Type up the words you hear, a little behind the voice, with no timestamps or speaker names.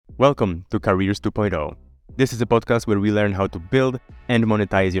Welcome to Careers 2.0. This is a podcast where we learn how to build and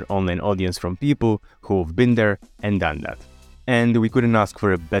monetize your online audience from people who've been there and done that. And we couldn't ask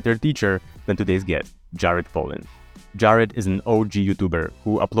for a better teacher than today's guest, Polin. Jared is an OG YouTuber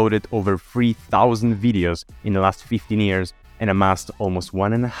who uploaded over 3,000 videos in the last 15 years and amassed almost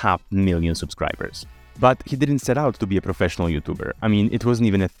 1.5 million subscribers. But he didn't set out to be a professional YouTuber. I mean, it wasn't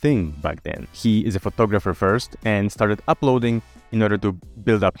even a thing back then. He is a photographer first and started uploading in order to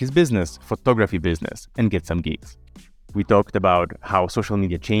build up his business, photography business, and get some gigs. We talked about how social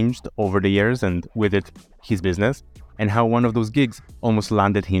media changed over the years and with it, his business, and how one of those gigs almost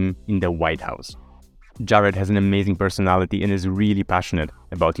landed him in the White House. Jared has an amazing personality and is really passionate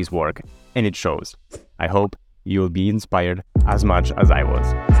about his work, and it shows. I hope you'll be inspired as much as I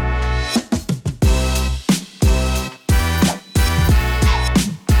was.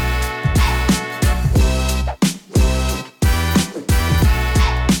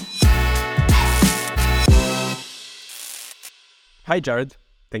 Hi, Jared.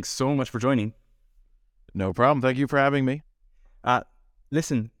 Thanks so much for joining. No problem. Thank you for having me.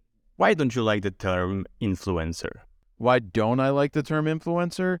 Listen, why don't you like the term influencer? Why don't I like the term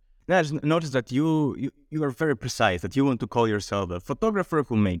influencer? I just noticed that you are very precise, that you want to call yourself a photographer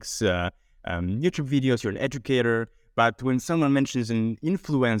who makes YouTube videos, you're an educator, but when someone mentions an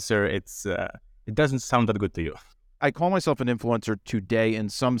influencer, it doesn't sound that good to you. I call myself an influencer today in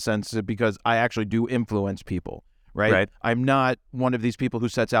some sense because I actually do influence people, right? I'm not one of these people who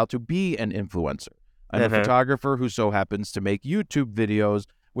sets out to be an influencer. I'm a photographer who so happens to make YouTube videos,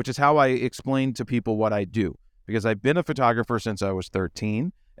 which is how I explain to people what I do. Because I've been a photographer since I was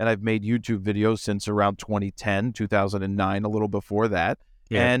 13, and I've made YouTube videos since around 2010, 2009, a little before that.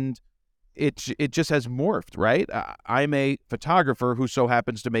 Yeah. And it just has morphed, right? I'm a photographer who so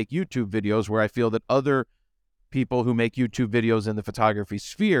happens to make YouTube videos where I feel that other people who make YouTube videos in the photography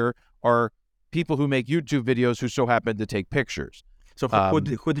sphere are people who make YouTube videos who so happen to take pictures. So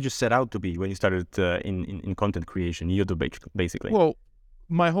who did you set out to be when you started in content creation, YouTube basically? Well,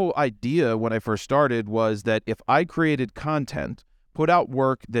 my whole idea when I first started was that if I created content, put out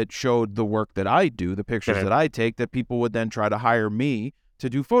work that showed the work that I do, the pictures that I take, that people would then try to hire me to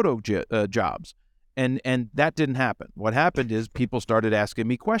do photo jobs. And that didn't happen. What happened is people started asking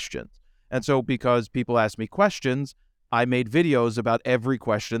me questions. And so because people asked me questions, I made videos about every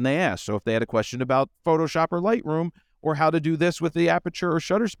question they asked. So if they had a question about Photoshop or Lightroom or how to do this with the aperture or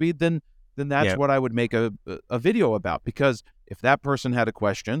shutter speed, then that's what I would make a video about. Because if that person had a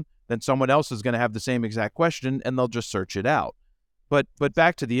question, then someone else is going to have the same exact question and they'll just search it out. But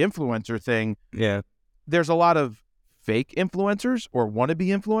back to the influencer thing, there's a lot of fake influencers or wannabe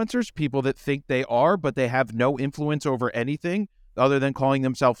influencers, people that think they are, but they have no influence over anything other than calling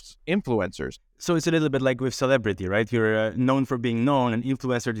themselves influencers. So it's a little bit like with celebrity, right? You're known for being known. An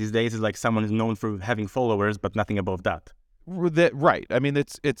influencer these days is like someone who's known for having followers, but nothing above that. Right. I mean,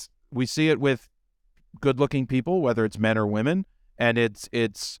 it's we see it with good-looking people, whether it's men or women, and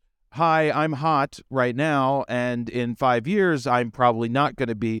it's hi, I'm hot right now, and in 5 years, I'm probably not going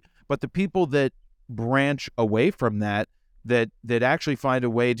to be. But the people that branch away from that actually find a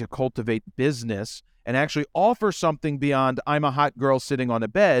way to cultivate business and actually offer something beyond I'm a hot girl sitting on a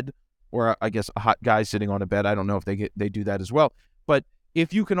bed, or I guess a hot guy sitting on a bed. I don't know if they do that as well. But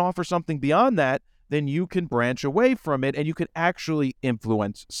if you can offer something beyond that, then you can branch away from it and you can actually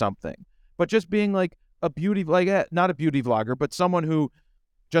influence something. But just being like not a beauty vlogger, but someone who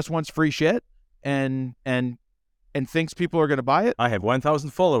just wants free shit and thinks people are going to buy it. I have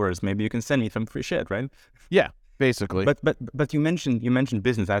 1,000 followers. Maybe you can send me some free shit, right? Yeah. Basically. But you mentioned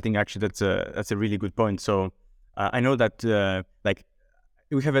business. I think actually that's a really good point. So I know that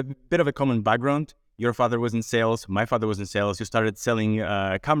we have a bit of a common background. Your father was in sales. My father was in sales. You started selling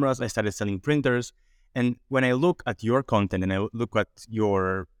cameras. I started selling printers. And when I look at your content and I look at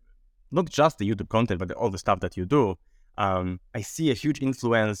your, not just the YouTube content, but all the stuff that you do, I see a huge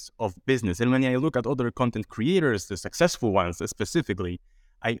influence of business. And when I look at other content creators, the successful ones specifically,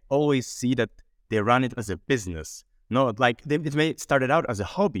 I always see that they run it as a business. No, like it may started out as a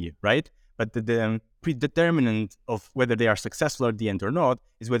hobby, right? But the predeterminant of whether they are successful at the end or not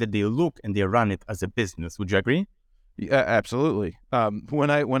is whether they look and they run it as a business. Would you agree? Yeah, absolutely. When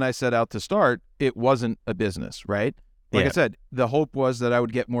I set out to start, it wasn't a business, right? Like I said, the hope was that I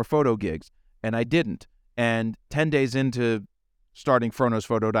would get more photo gigs, and I didn't. And 10 days into starting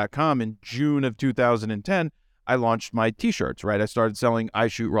FronosPhoto.com in June of 2010, I launched my t-shirts, right? I started selling I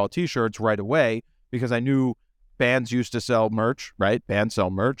Shoot Raw t-shirts right away because I knew bands used to sell merch, right? Bands sell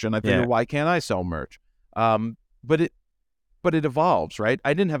merch. And I figured, why can't I sell merch? But it evolves, right?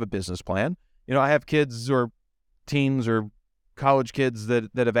 I didn't have a business plan. I have kids or teens or college kids that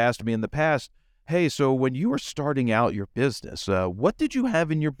have asked me in the past, hey, so when you were starting out your business, what did you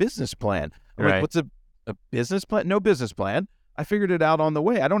have in your business plan? I'm like, what's a business plan? No business plan. I figured it out on the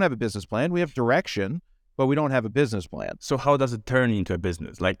way. I don't have a business plan. We have direction, but we don't have a business plan. So how does it turn into a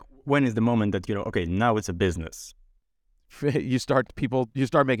business? Like, when is the moment that, okay, now it's a business? You start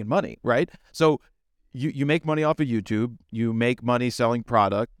making money, right? So you make money off of YouTube, you make money selling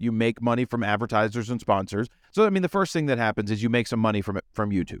product, you make money from advertisers and sponsors. So, I mean, the first thing that happens is you make some money from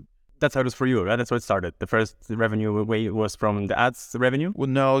YouTube. That's how it was for you, right? That's how it started. The first revenue way was from the ads revenue? Well,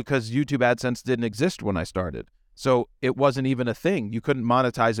 no, because YouTube AdSense didn't exist when I started. So it wasn't even a thing. You couldn't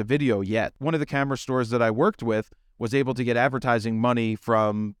monetize a video yet. One of the camera stores that I worked with was able to get advertising money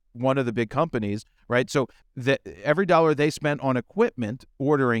from one of the big companies, right? So every dollar they spent on equipment,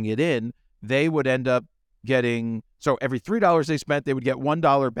 ordering it in, they would end up getting, so every $3 they spent, they would get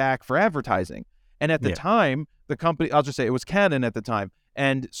 $1 back for advertising. And at the time, the company, I'll just say it was Canon at the time.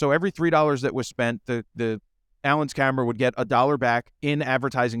 And so every $3 that was spent, the Allen's camera would get $1 back in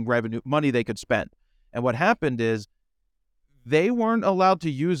advertising revenue, money they could spend. And what happened is they weren't allowed to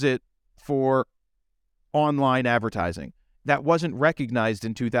use it for online advertising. That wasn't recognized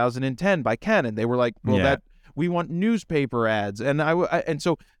in 2010 by Canon. They were like, well, we want newspaper ads. And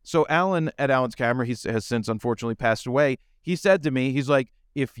so Allen at Allen's Camera, he has since unfortunately passed away. He said to me, he's like,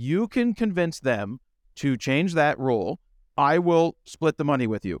 if you can convince them to change that rule, I will split the money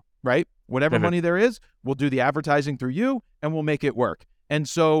with you, right? Whatever money there is, we'll do the advertising through you and we'll make it work. And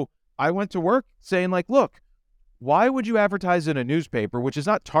so I went to work saying like, look, why would you advertise in a newspaper, which is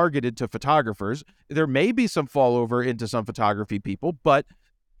not targeted to photographers? There may be some fall over into some photography people, but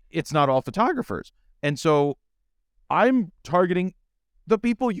it's not all photographers. And so I'm targeting the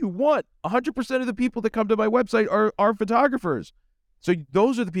people you want. 100% of the people that come to my website are photographers. So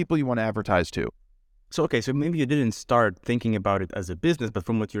those are the people you want to advertise to. So, okay, so maybe you didn't start thinking about it as a business, but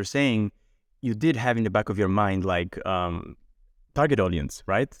from what you're saying, you did have in the back of your mind, like, target audience,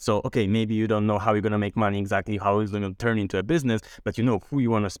 right? So, okay, maybe you don't know how you're going to make money exactly, how it's going to turn into a business, but you know who you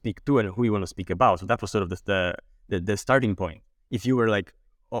want to speak to and who you want to speak about. So that was sort of the starting point. If you were like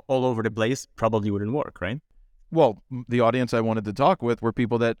all over the place, probably wouldn't work, right? Well, the audience I wanted to talk with were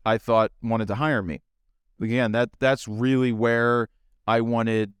people that I thought wanted to hire me. Again, that's really where I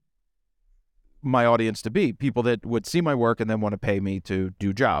wanted my audience to be, people that would see my work and then want to pay me to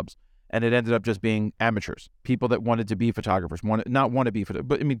do jobs. And it ended up just being amateurs, people that wanted to be photographers, but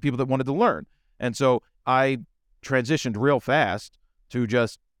I mean, people that wanted to learn. And so I transitioned real fast to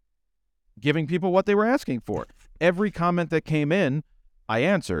just giving people what they were asking for. Every comment that came in, I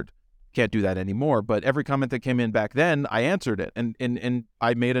answered. Can't do that anymore, but every comment that came in back then, I answered it. And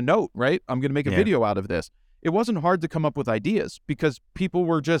I made a note, right? I'm going to make a video out of this. It wasn't hard to come up with ideas because people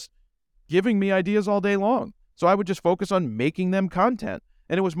were just giving me ideas all day long. So I would just focus on making them content.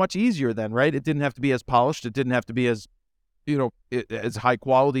 And it was much easier then, right? It didn't have to be as polished. It didn't have to be as, as high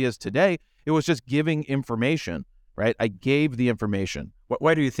quality as today. It was just giving information, right? I gave the information.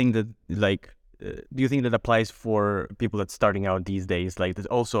 Why do you think that, do you think that applies for people that's starting out these days? Like,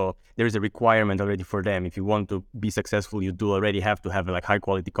 there is a requirement already for them. If you want to be successful, you do already have to have like high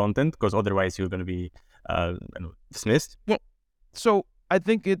quality content, because otherwise you're going to be dismissed. Well, so I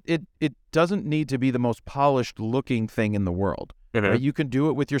think it doesn't need to be the most polished looking thing in the world. Right? You can do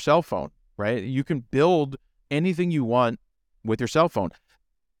it with your cell phone, right? You can build anything you want with your cell phone.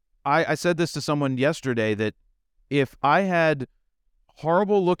 I said this to someone yesterday that if I had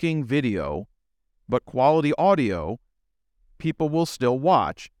horrible looking video, but quality audio, people will still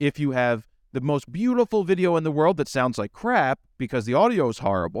watch. If you have the most beautiful video in the world that sounds like crap because the audio is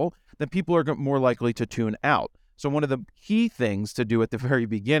horrible, then people are more likely to tune out. So one of the key things to do at the very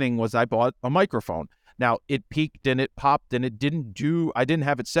beginning was I bought a microphone. Now, it peaked and it popped and I didn't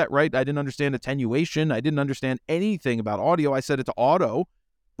have it set right. I didn't understand attenuation. I didn't understand anything about audio. I set it to auto,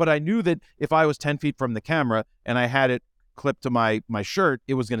 but I knew that if I was 10 feet from the camera and I had it clipped to my shirt,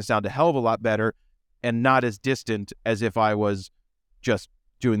 it was going to sound a hell of a lot better and not as distant as if I was just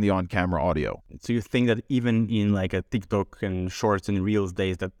doing the on-camera audio. So you think that even in like a TikTok and Shorts and Reels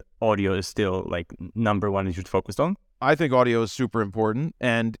days, that audio is still like number one you should focus on? I think audio is super important,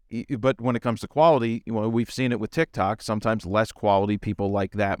 but when it comes to quality, we've seen it with TikTok. Sometimes less quality people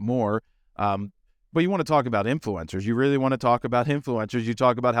like that more. But you want to talk about influencers. You really want to talk about influencers. You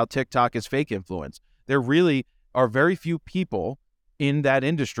talk about how TikTok is fake influence. There really are very few people in that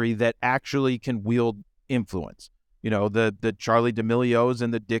industry that actually can wield influence. The Charlie D'Amelios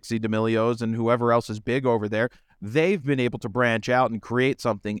and the Dixie D'Amelios and whoever else is big over there, they've been able to branch out and create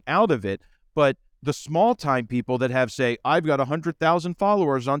something out of it. But the small time people that have, say, I've got 100,000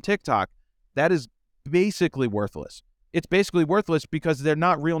 followers on TikTok, that is basically worthless. it's basically worthless because they're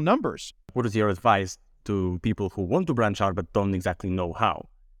not real numbers. What is your advice to people who want to branch out but don't exactly know how?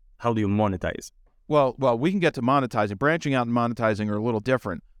 How do you monetize? Well, we can get to monetizing. Branching out and monetizing are a little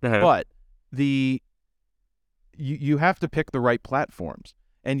different, but you have to pick the right platforms.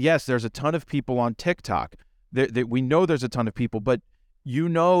 And yes, there's a ton of people on TikTok. We know there's a ton of people, but you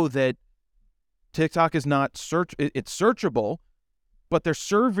know that TikTok is not it's searchable, but they're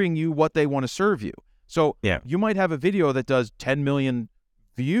serving you what they want to serve you. So you might have a video that does 10 million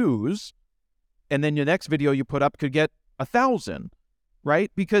views, and then your next video you put up could get 1,000, right?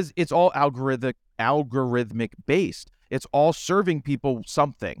 Because it's all algorithmic based. It's all serving people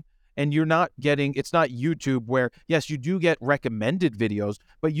something. And you're not getting, it's not YouTube where, yes, you do get recommended videos,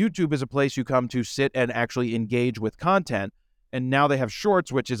 but YouTube is a place you come to sit and actually engage with content. And now they have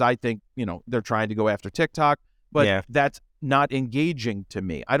shorts, which is, I think, they're trying to go after TikTok, but that's not engaging to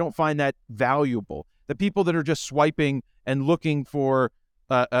me. I don't find that valuable. The people that are just swiping and looking for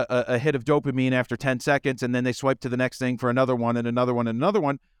a hit of dopamine after 10 seconds, and then they swipe to the next thing for another one and another one and another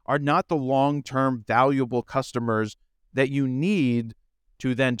one, are not the long-term valuable customers that you need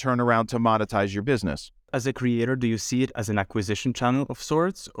to then turn around to monetize your business. As a creator, do you see it as an acquisition channel of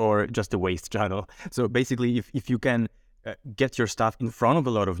sorts or just a waste channel? So basically, if you can get your stuff in front of a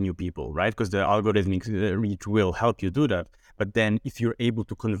lot of new people, right? Because the algorithmic reach will help you do that. But then if you're able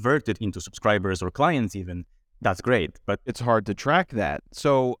to convert it into subscribers or clients even, that's great. But it's hard to track that.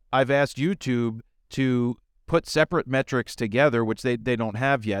 So I've asked YouTube to put separate metrics together, which they don't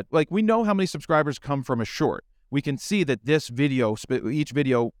have yet. Like, we know how many subscribers come from a short. We can see that this video, each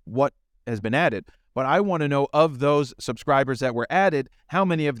video, what has been added. But I want to know, of those subscribers that were added, how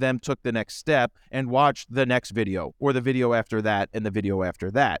many of them took the next step and watched the next video or the video after that and the video after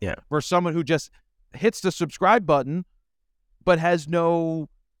that. Yeah. For someone who just hits the subscribe button but has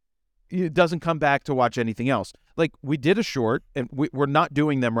it doesn't come back to watch anything else. Like, we did a short, and we're not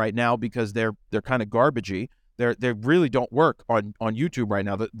doing them right now because they're kind of garbagey. They really don't work on YouTube right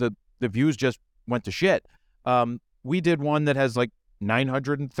now. The views just went to shit. We did one that has like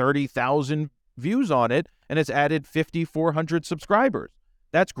 930,000 views on it, and it's added 5,400 subscribers.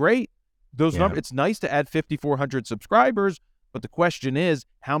 That's great. Those numbers, it's nice to add 5,400 subscribers, but the question is,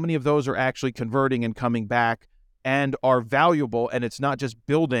 how many of those are actually converting and coming back and are valuable? And it's not just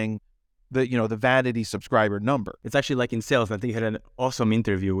building the vanity subscriber number. It's actually like in sales. I think you had an awesome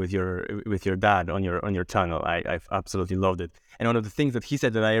interview with your dad on your channel. I've absolutely loved it. And one of the things that he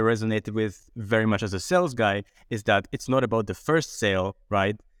said that I resonated with very much as a sales guy is that it's not about the first sale,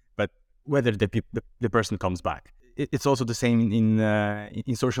 right? But whether the person comes back. It's also the same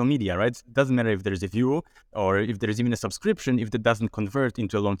in social media, right? It doesn't matter if there's a view or if there's even a subscription if that doesn't convert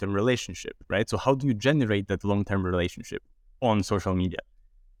into a long-term relationship, right? So how do you generate that long-term relationship on social media?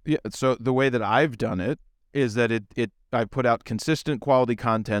 Yeah, so the way that I've done it is that I put out consistent quality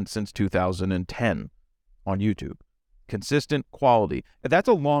content since 2010 on YouTube. Consistent quality. That's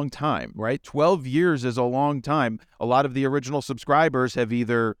a long time, right? 12 years is a long time. A lot of the original subscribers have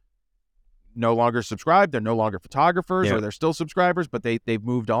either no longer subscribed, they're no longer photographers, or they're still subscribers, but they've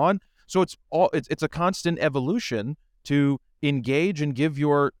moved on. So it's a constant evolution to engage and give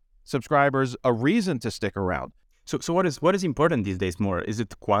your subscribers a reason to stick around. So what is important these days more? Is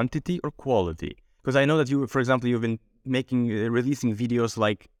it quantity or quality? Because I know that you, for example, you've been releasing videos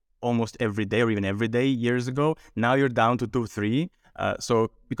like almost every day or even every day years ago. Now you're down to 2, 3.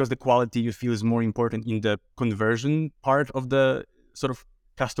 So because the quality you feel is more important in the conversion part of the sort of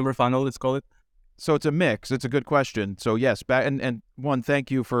customer funnel, let's call it. So it's a mix. It's a good question. So yes, and one,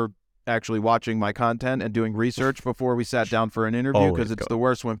 thank you for actually watching my content and doing research before we sat down for an interview, because it's the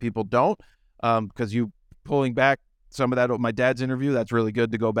worst when people don't. Because you pulling back some of that of my dad's interview, that's really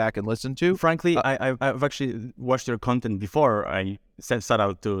good to go back and listen to. Frankly, I've actually watched your content before I set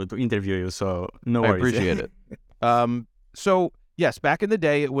out to interview you, so no worries. I appreciate it. So yes, back in the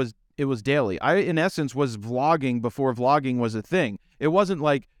day, it was daily. I, in essence, was vlogging before vlogging was a thing. It wasn't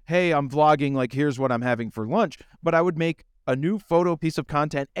like, hey, I'm vlogging, like, here's what I'm having for lunch, but I would make a new photo piece of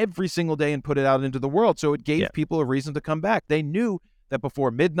content every single day and put it out into the world. So it gave people a reason to come back. They knew that before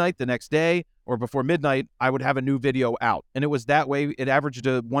midnight the next day, or before midnight, I would have a new video out. And it was that way. It averaged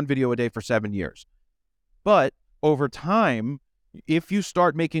one video a day for 7 years. But over time, if you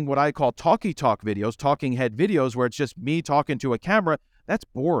start making what I call talky talk videos, talking head videos, where it's just me talking to a camera, that's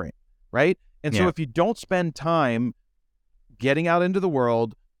boring, right? And so if you don't spend time getting out into the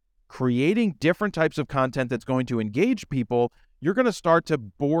world, creating different types of content that's going to engage people, you're going to start to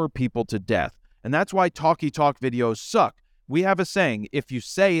bore people to death. And that's why talky talk videos suck. We have a saying, if you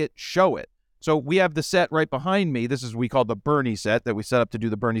say it, show it. So we have the set right behind me. This is what we call the Bernie set that we set up to do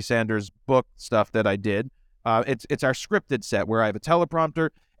the Bernie Sanders book stuff that I did. It's our scripted set where I have a teleprompter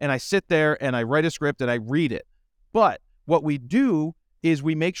and I sit there and I write a script and I read it. But what we do is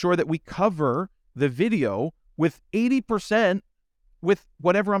we make sure that we cover the video with 80% with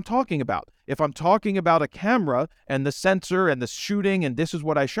whatever I'm talking about. If I'm talking about a camera and the sensor and the shooting and this is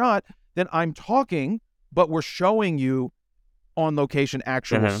what I shot, then I'm talking, but we're showing you on location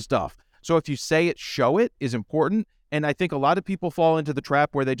actual stuff. So if you say it, show it is important. And I think a lot of people fall into the trap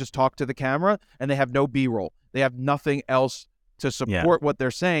where they just talk to the camera and they have no B-roll. They have nothing else to support what they're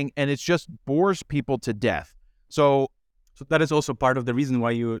saying, and it just bores people to death. So that is also part of the reason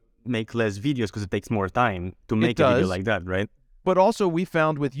why you make less videos, because it takes more time to make a video like that, right? But also we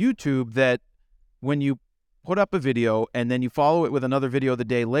found with YouTube that when you put up a video and then you follow it with another video the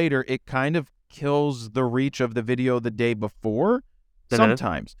day later, it kind of kills the reach of the video the day before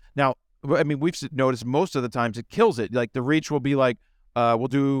sometimes. Now, I mean, we've noticed most of the times it kills it. Like the reach will be like, we'll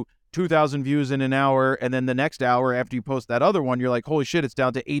do 2,000 views in an hour, and then the next hour after you post that other one, you're like, holy shit, it's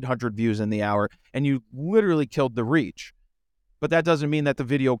down to 800 views in the hour, and you literally killed the reach. But that doesn't mean that the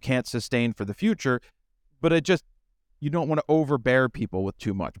video can't sustain for the future, but it just, you don't want to overbear people with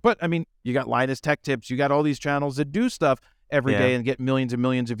too much. But I mean, you got Linus Tech Tips, you got all these channels that do stuff every day and get millions and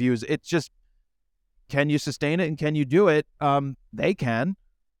millions of views. It's just, can you sustain it and can you do it? They can.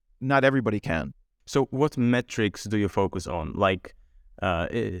 Not everybody can. So what metrics do you focus on? Like,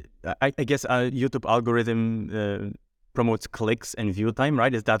 I guess YouTube algorithm promotes clicks and view time,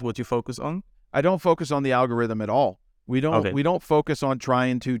 right? Is that what you focus on? I don't focus on the algorithm at all. We don't focus on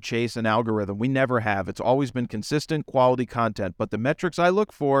trying to chase an algorithm. We never have. It's always been consistent quality content. But the metrics I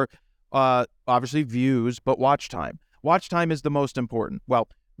look for, obviously views, but watch time. Watch time is the most important. Well,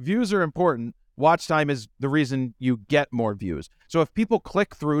 views are important. Watch time is the reason you get more views. So if people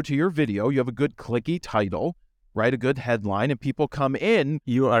click through to your video, you have a good clicky title, right? A good headline, and people come in.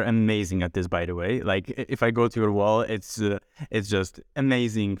 You are amazing at this, by the way. Like if I go to your wall, it's just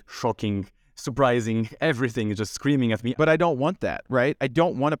amazing, shocking, surprising. Everything is just screaming at me. But I don't want that, right? I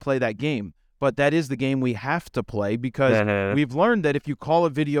don't want to play that game. But that is the game we have to play, because we've learned that if you call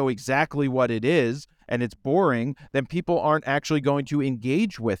a video exactly what it is and it's boring, then people aren't actually going to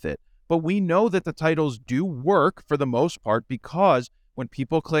engage with it. But we know that the titles do work for the most part, because when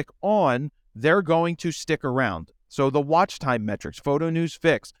people click on, they're going to stick around. So the watch time metrics, Photo News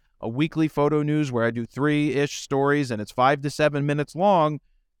Fix, a weekly photo news where I do 3-ish stories and it's 5 to 7 minutes long,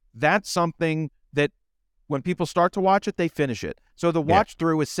 that's something that when people start to watch it, they finish it. So the watch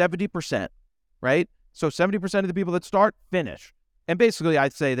through is 70%, right? So 70% of the people that start finish. And basically,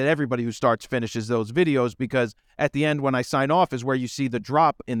 I'd say that everybody who starts finishes those videos, because at the end, when I sign off, is where you see the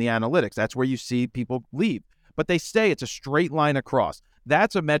drop in the analytics. That's where you see people leave. But they stay. It's a straight line across.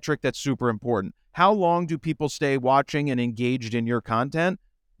 That's a metric that's super important. How long do people stay watching and engaged in your content?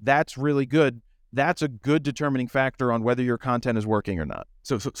 That's really good. That's a good determining factor on whether your content is working or not.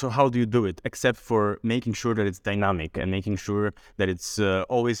 So how do you do it, except for making sure that it's dynamic and making sure that it's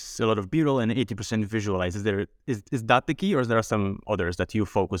always a lot of B-roll and 80% visualized? Is that the key, or is there some others that you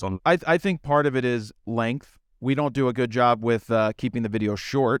focus on? I think part of it is length. We don't do a good job with keeping the video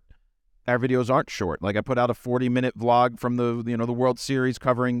short. Our videos aren't short. Like I put out a 40-minute vlog from the the World Series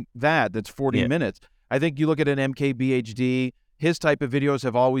covering that. That's 40 minutes. I think you look at an MKBHD, his type of videos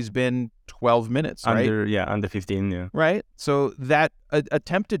have always been 12 minutes, right? Under 15, Right? So that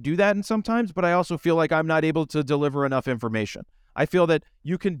attempt to do that, and sometimes, but I also feel like I'm not able to deliver enough information. I feel that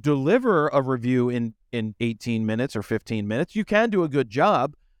you can deliver a review in 18 minutes or 15 minutes. You can do a good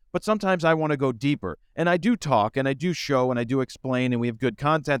job, but sometimes I want to go deeper. And I do talk, and I do show, and I do explain, and we have good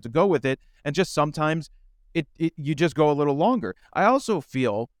content to go with it. And just sometimes you just go a little longer. I also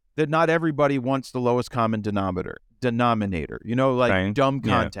feel that not everybody wants the lowest common denominator, like dumb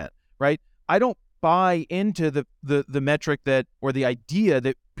content, right? I don't buy into the metric that, or the idea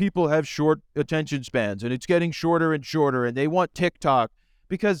that people have short attention spans and it's getting shorter and shorter and they want TikTok,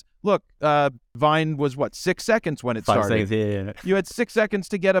 because look, Vine was 6 seconds when it started. 5 seconds, You had 6 seconds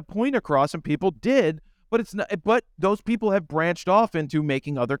to get a point across, and people did, but it's not. But those people have branched off into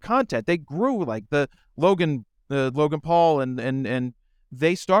making other content. They grew, like the Logan Paul, and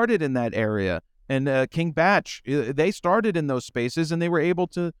they started in that area. And King Batch, they started in those spaces, and they were able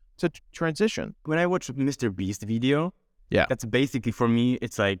to transition. When I watch Mr. Beast video, that's basically, for me,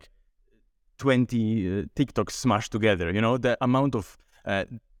 it's like 20 TikToks smashed together. The amount of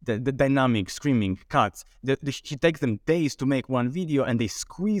the dynamic screaming cuts. He takes them days to make one video, and they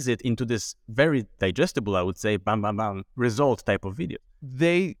squeeze it into this very digestible, I would say, bam, bam, bam, result type of video.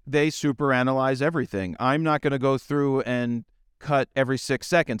 They super analyze everything. I'm not going to go through and cut every 6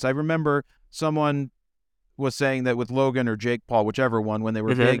 seconds. I remember someone was saying that with Logan or Jake Paul, whichever one, when they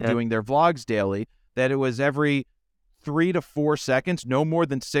were big doing their vlogs daily, that it was every 3 to 4 seconds, no more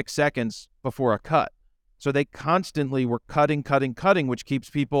than 6 seconds before a cut. So they constantly were cutting, which keeps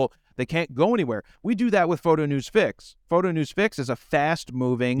people, they can't go anywhere. We do that with Photo News Fix. Photo News Fix is a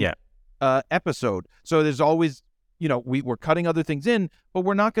fast-moving episode. So there's always, we're cutting other things in, but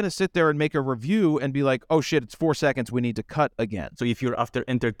we're not going to sit there and make a review and be like, oh shit, it's 4 seconds, we need to cut again. So if you're after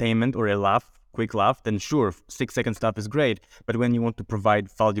entertainment or a quick laugh, then sure, 6-second stuff is great. But when you want to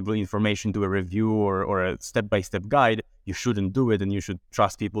provide valuable information to a review or a step-by-step guide, you shouldn't do it, and you should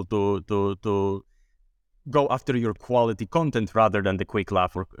trust people to go after your quality content rather than the quick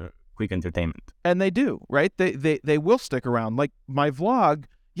laugh or quick entertainment. And they do, right? They will stick around. Like my vlog,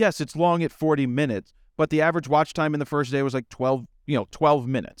 yes, it's long at 40 minutes, but the average watch time in the first day was like 12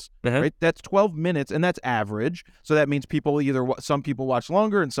 minutes, right? That's 12 minutes, and that's average. So that means some people watch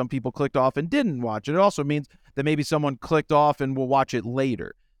longer and some people clicked off and didn't watch it. It also means that maybe someone clicked off and will watch it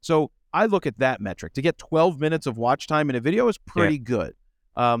later. So I look at that metric. To get 12 minutes of watch time in a video is pretty good.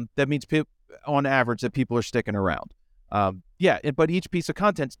 That means on average that people are sticking around. But each piece of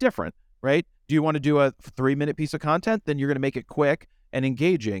content's different, right? Do you want to do a 3-minute piece of content? Then you're going to make it quick and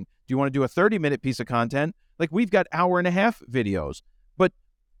engaging. Do you want to do a 30-minute piece of content? Like we've got hour-and-a-half videos,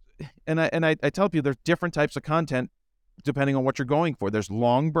 and I tell people there's different types of content depending on what you're going for. There's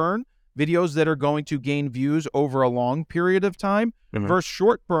long burn videos that are going to gain views over a long period of time versus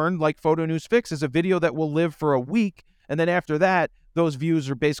short burn, like Photo News Fix is a video that will live for a week, and then after that, those views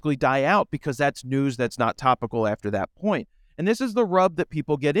are basically die out because that's news that's not topical after that point. And this is the rub that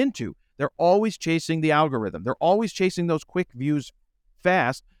people get into. They're always chasing the algorithm. They're always chasing those quick views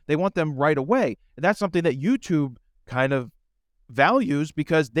fast. They want them right away. And that's something that YouTube kind of values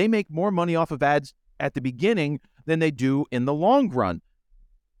because they make more money off of ads at the beginning than they do in the long run.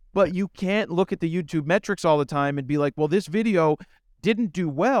 But you can't look at the YouTube metrics all the time and be like, well, this video didn't do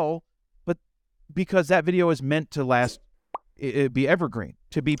well, but because that video is meant to last, be evergreen,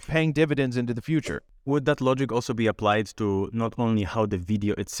 to be paying dividends into the future. Would that logic also be applied to not only how the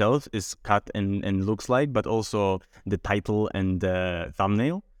video itself is cut and looks like, but also the title and the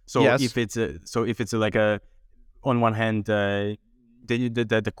thumbnail? So yes. if it's like on one hand, the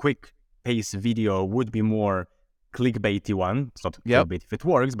quick pace video would be more clickbaity one. It's not clickbait if it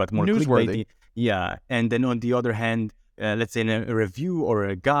works, but more newsworthy. Clickbaity. Yeah, and then on the other hand, let's say a review or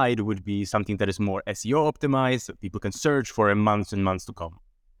a guide would be something that is more SEO optimized, so people can search for months and months to come.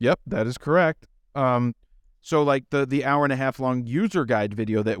 Yep, that is correct. So like the hour-and-a-half long user guide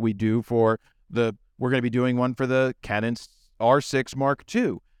video that we do we're going to be doing one for the Canon R6 Mark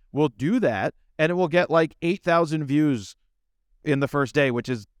II. We'll do that, and it will get like 8,000 views in the first day, which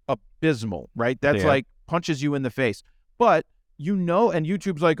is abysmal, right? That's like punches you in the face. But and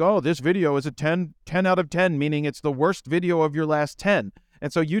YouTube's like, oh, this video is a 10 out of 10, meaning it's the worst video of your last 10.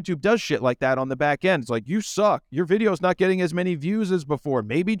 And so YouTube does shit like that on the back end. It's like, you suck. Your video's not getting as many views as before.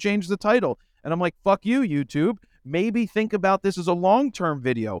 Maybe change the title. And I'm like, fuck you, YouTube. Maybe think about this as a long-term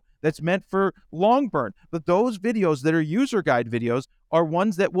video that's meant for long burn. But those videos that are user guide videos are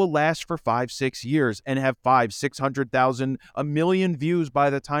ones that will last for 5-6 years and have 500,000-600,000, 1 million views by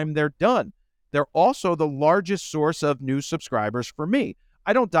the time they're done. They're also the largest source of new subscribers for me.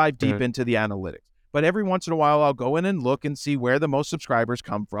 I don't dive deep into the analytics, but every once in a while I'll go in and look and see where the most subscribers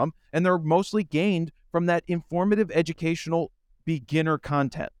come from, and they're mostly gained from that informative, educational, beginner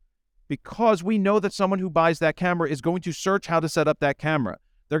content. Because we know that someone who buys that camera is going to search how to set up that camera.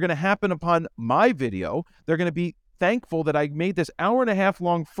 They're going to happen upon my video. They're going to be thankful that I made this hour-and-a-half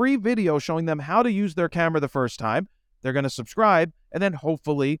long free video showing them how to use their camera the first time. They're going to subscribe and then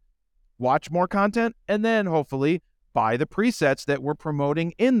hopefully watch more content and then hopefully buy the presets that we're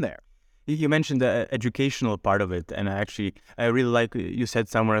promoting in there. You mentioned the educational part of it, and I really like you said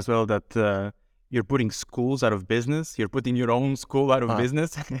somewhere as well that you're putting schools out of business. You're putting your own school out of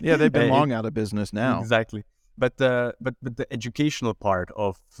business. Yeah, they've been long out of business now. Exactly. But the educational part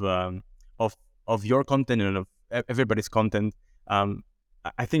of your content and of everybody's content,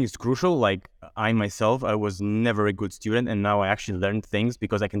 I think it's crucial. Like I myself, I was never a good student, and now I actually learned things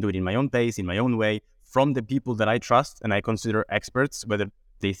because I can do it in my own pace, in my own way, from the people that I trust and I consider experts, whether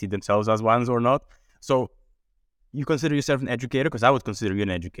they see themselves as ones or not. So you consider yourself an educator? Because I would consider you an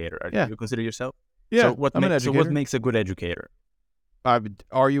educator. You consider yourself? Yeah, so what makes a good educator?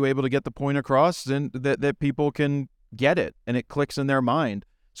 Are you able to get the point across and that people can get it and it clicks in their mind?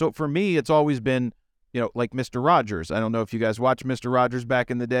 So for me, it's always been, like Mr. Rogers. I don't know if you guys watched Mr. Rogers back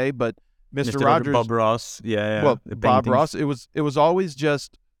in the day, but Mr. Rogers, Bob Ross, yeah. Well, Bob Ross, it was always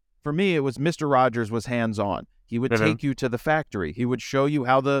just, for me, it was Mr. Rogers was hands-on. He would take you to the factory. He would show you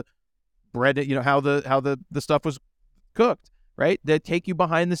how the bread, how the stuff was cooked, right? That take you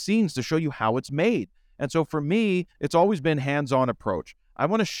behind the scenes to show you how it's made. And so for me, it's always been hands-on approach. I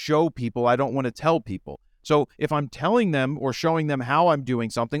want to show people, I don't want to tell people. So if I'm telling them or showing them how I'm doing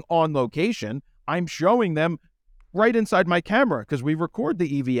something on location, I'm showing them right inside my camera because we record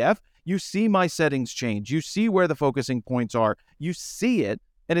the EVF. You see my settings change. You see where the focusing points are. You see it,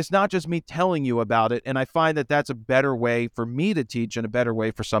 and it's not just me telling you about it. And I find that that's a better way for me to teach and a better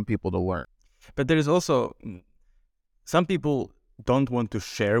way for some people to learn. But there is also some people don't want to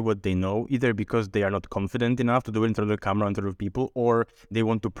share what they know, either because they are not confident enough to do it in front of the camera, in front of people, or they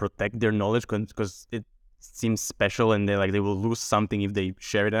want to protect their knowledge because it seems special and they will lose something if they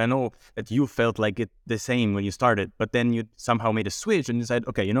share it. And I know that you felt like it the same when you started, but then you somehow made a switch and decided,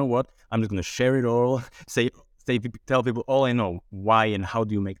 okay, you know what? I'm just going to share it all, tell people all I know. Why and how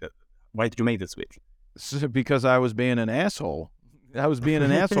do you make that? Why did you make the switch? Because I was being an asshole. I was being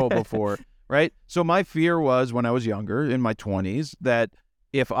an asshole before. Right? So my fear was when I was younger, in my 20s, that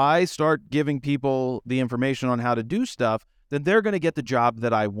if I start giving people the information on how to do stuff, then they're going to get the job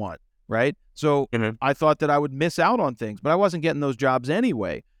that I want, right? So I thought that I would miss out on things, but I wasn't getting those jobs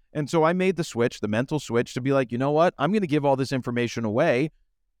anyway. And so I made the switch, the mental switch, to be like, you know what? I'm going to give all this information away,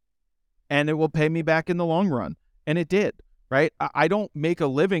 and it will pay me back in the long run. And it did, right? I don't make a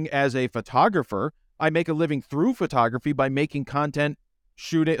living as a photographer. I make a living through photography by making content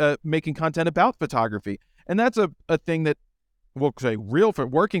making content about photography. And that's a thing that we'll say real for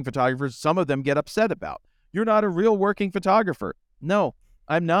working photographers, some of them get upset about. You're not a real working photographer. No,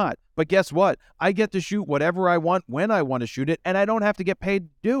 I'm not. But guess what? I get to shoot whatever I want when I want to shoot it, and I don't have to get paid to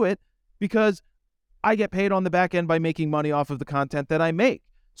do it because I get paid on the back end by making money off of the content that I make.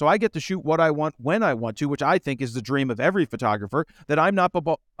 So I get to shoot what I want when I want to, which I think is the dream of every photographer, that I'm not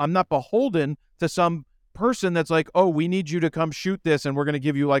beholden to some person that's like, oh, we need you to come shoot this and we're going to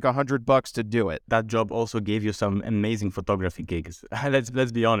give you like $100 to do it. That job also gave you some amazing photography gigs.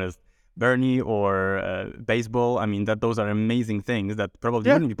 Let's be honest. Bernie or baseball, I mean, those are amazing things that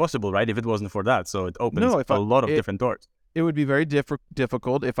probably wouldn't be possible, right, if it wasn't for that. So it opens a lot of different doors. It would be very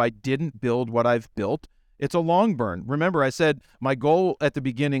difficult if I didn't build what I've built. It's a long burn. Remember, I said my goal at the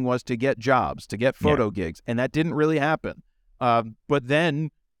beginning was to get jobs, to get photo gigs, and that didn't really happen. But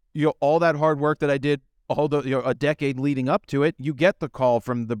then, all that hard work that I did a decade leading up to it, you get the call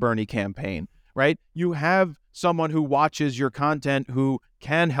from the Bernie campaign, right? You have someone who watches your content who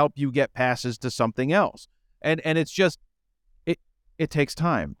can help you get passes to something else. And it's just, it takes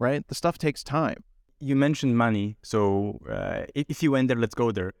time, right? The stuff takes time. You mentioned money. So if you went there, let's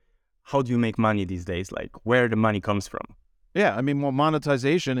go there. How do you make money these days? Like where the money comes from? Yeah, I mean, well,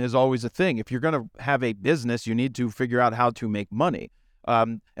 monetization is always a thing. If you're going to have a business, you need to figure out how to make money.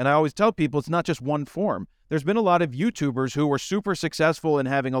 And I always tell people it's not just one form. There's been a lot of YouTubers who were super successful in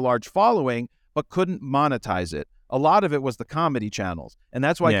having a large following, but couldn't monetize it. A lot of it was the comedy channels. And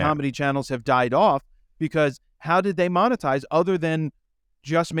that's why comedy channels have died off, because how did they monetize other than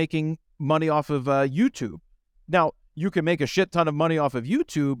just making money off of YouTube? Now, you can make a shit ton of money off of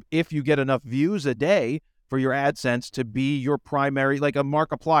YouTube if you get enough views a day for your AdSense to be your primary, like a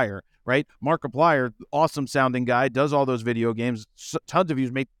Markiplier, right? Markiplier, awesome sounding guy, does all those video games, tons of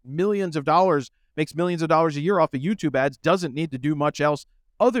views, makes millions of dollars a year off of YouTube ads, doesn't need to do much else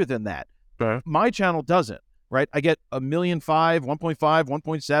other than that. My channel doesn't, right? I get 1.5 million, 1.5,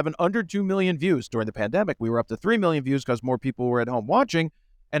 1.7, under 2 million views. During the pandemic, we were up to 3 million views because more people were at home watching,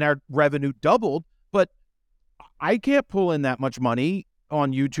 and our revenue doubled. But I can't pull in that much money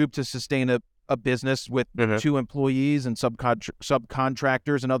on YouTube to sustain a business with 2 employees and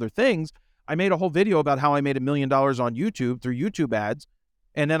subcontractors and other things. I made a whole video about how I made $1 million on YouTube through YouTube ads.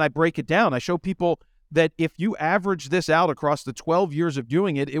 And then I break it down. I show people that if you average this out across the 12 years of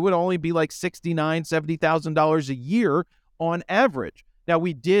doing it, it would only be like $69,000, $70,000 a year on average. Now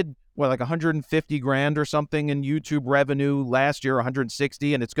we did like 150 grand or something in YouTube revenue last year,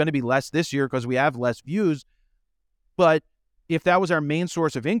 160, and it's going to be less this year because we have less views. But if that was our main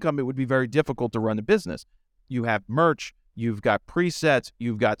source of income, it would be very difficult to run a business. You have merch, you've got presets,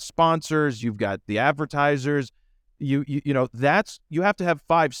 you've got sponsors, you've got the advertisers. You have to have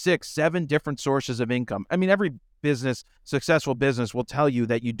 5, 6, 7 different sources of income. I mean, every successful business will tell you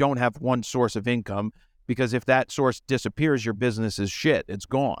that you don't have one source of income, because if that source disappears, your business is shit. It's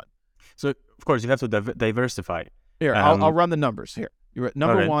gone. So, of course, you have to diversify. Here, I'll run the numbers here.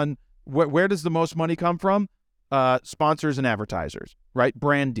 Number one, where does the most money come from? Sponsors and advertisers, right?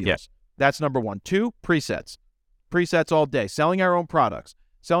 Brand deals. Yeah. That's number 1. 2, presets. Presets all day. Selling our own products.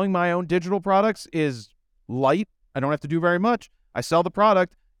 Selling my own digital products is light. I don't have to do very much. I sell the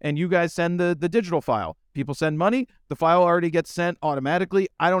product and you guys send the digital file. People send money. The file already gets sent automatically.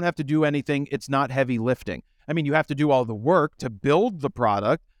 I don't have to do anything. It's not heavy lifting. I mean, you have to do all the work to build the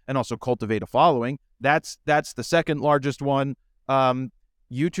product and also cultivate a following. That's the second largest one.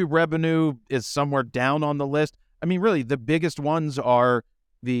 YouTube revenue is somewhere down on the list. I mean, really, the biggest ones are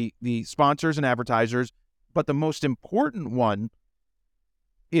the sponsors and advertisers, but the most important one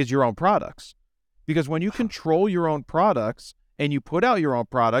is your own products. Because when you control your own products and you put out your own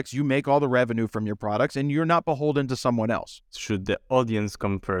products, you make all the revenue from your products and you're not beholden to someone else. Should the audience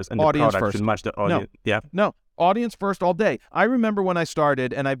come first and Audience the product first. should match the audience? No. Yeah. No, audience first all day. I remember when I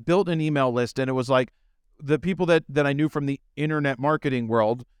started and I built an email list, and it was like the people that I knew from the internet marketing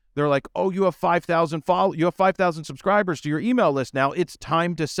world, they're like, oh, you have 5,000 subscribers to your email list now. It's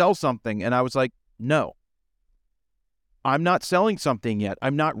time to sell something. And I was like, no. I'm not selling something yet.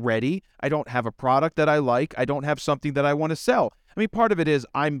 I'm not ready. I don't have a product that I like. I don't have something that I want to sell. I mean, part of it is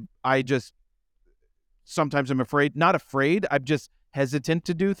sometimes I'm afraid, not afraid. I'm just hesitant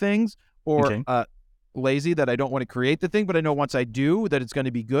to do things, or lazy that I don't want to create the thing, but I know once I do that it's going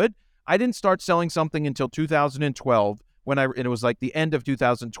to be good. I didn't start selling something until 2012 and it was like the end of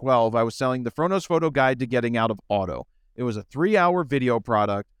 2012. I was selling the Fronos Photo Guide to Getting Out of Auto. It was a 3-hour video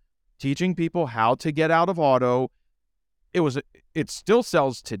product teaching people how to get out of auto. It still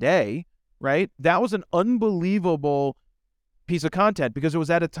sells today, right? That was an unbelievable piece of content because it was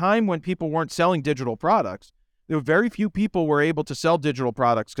at a time when people weren't selling digital products. There were very few people were able to sell digital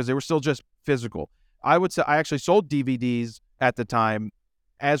products because they were still just physical. I would say I actually sold DVDs at the time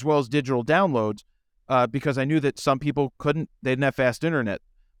as well as digital downloads because I knew that some people they didn't have fast internet.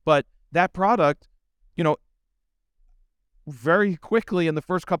 But that product, very quickly in the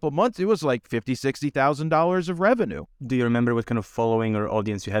first couple of months, it was like $50,000, $60,000 of revenue. Do you remember what kind of following or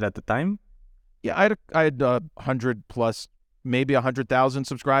audience you had at the time? Yeah, I had 100 plus, maybe 100,000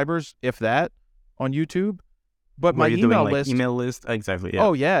 subscribers, if that, on YouTube. But my email list, exactly. Yeah.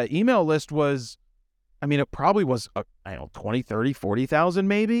 Oh yeah, email list was, I mean, it probably was 20, 30, 40,000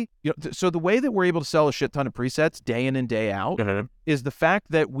 maybe. So the way that we're able to sell a shit ton of presets day in and day out is the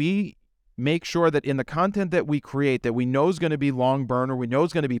fact that we make sure that in the content that we create that we know is going to be long burn or we know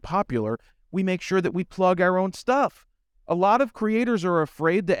is going to be popular, we make sure that we plug our own stuff. A lot of creators are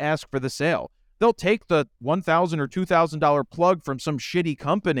afraid to ask for the sale. They'll take the $1,000 or $2,000 plug from some shitty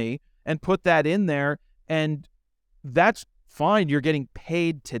company and put that in there, and that's fine. You're getting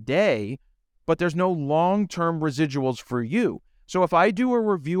paid today, but there's no long-term residuals for you. So if I do a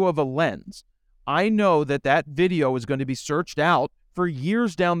review of a lens, I know that video is going to be searched out for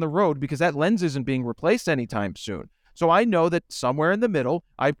years down the road because that lens isn't being replaced anytime soon. So I know that somewhere in the middle,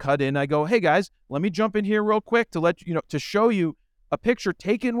 I cut in, I go, hey guys, let me jump in here real quick to show you a picture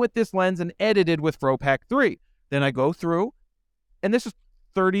taken with this lens and edited with FroPack 3. Then I go through, and this is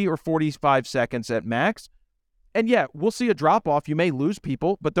 30 or 45 seconds at max. And yeah, we'll see a drop off. You may lose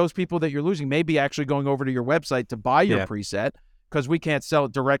people, but those people that you're losing may be actually going over to your website to buy your preset because we can't sell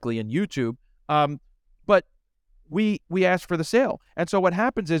it directly in YouTube. But we ask for the sale. And so what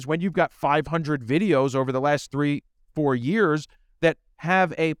happens is when you've got 500 videos over the last 3-4 years that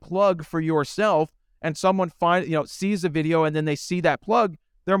have a plug for yourself, and someone sees the video and then they see that plug,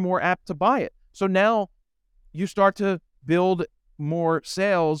 they're more apt to buy it. So now you start to build more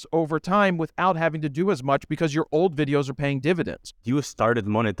sales over time without having to do as much because your old videos are paying dividends. You started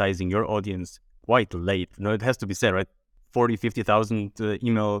monetizing your audience quite late. No, it has to be said, right? 40, 50,000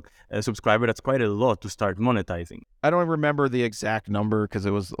 email subscriber, that's quite a lot to start monetizing. I don't remember the exact number because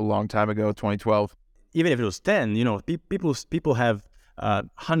it was a long time ago, 2012. Even if it was 10, people have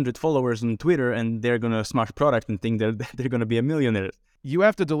 100 followers on Twitter and they're going to smash product and think that they're going to be a millionaire. You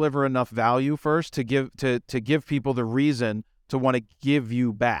have to deliver enough value first to give people the reason to want to give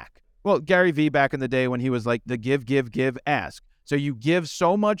you back. Well, Gary Vee back in the day when he was like the give, ask. So you give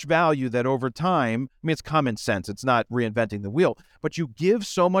so much value that over time, I mean, it's common sense. It's not reinventing the wheel, but you give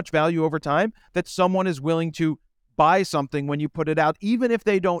so much value over time that someone is willing to buy something when you put it out, even if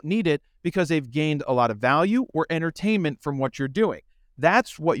they don't need it, because they've gained a lot of value or entertainment from what you're doing.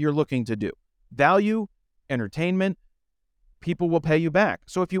 That's what you're looking to do. Value, entertainment, people will pay you back.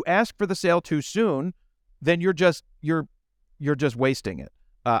 So if you ask for the sale too soon, then you're just wasting it.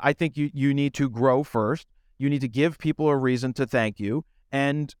 I think you need to grow first. You need to give people a reason to thank you,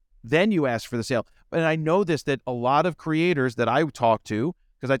 and then you ask for the sale. And I know that a lot of creators that I talk to,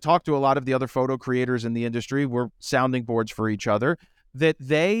 because I talk to a lot of the other photo creators in the industry, we're sounding boards for each other, that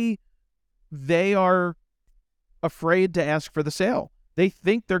they are afraid to ask for the sale. They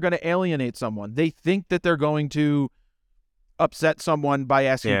think they're going to alienate someone. They think that they're going to upset someone by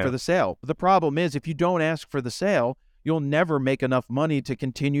asking for the sale. The problem is if you don't ask for the sale, you'll never make enough money to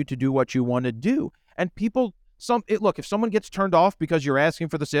continue to do what you want to do. And people, look, if someone gets turned off because you're asking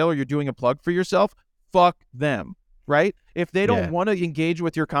for the sale or you're doing a plug for yourself, fuck them, right? If they don't Yeah. want to engage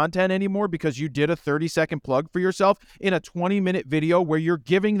with your content anymore because you did a 30-second plug for yourself in a 20-minute video where you're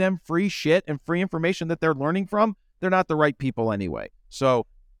giving them free shit and free information that they're learning from, they're not the right people anyway. So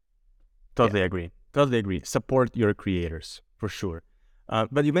Totally agree. Totally agree. Support your creators for sure.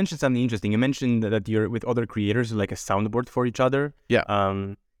 But you mentioned something interesting. You mentioned that you're with other creators, like a soundboard for each other. Yeah.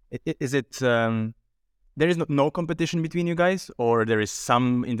 Is it there is no competition between you guys, or there is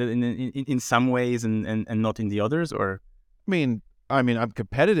some in some ways and not in the others, or? I mean, I'm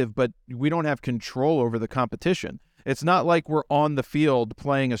competitive, but we don't have control over the competition. It's not like we're on the field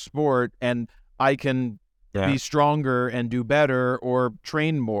playing a sport and I can be stronger and do better or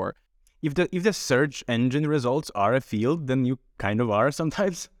train more. If the search engine results are a field, then you kind of are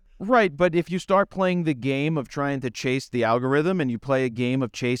sometimes. Right, but if you start playing the game of trying to chase the algorithm and you play a game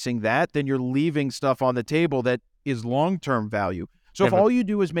of chasing that, then you're leaving stuff on the table that is long-term value. So if all you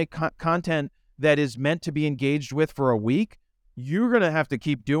do is make content that is meant to be engaged with for a week, you're going to have to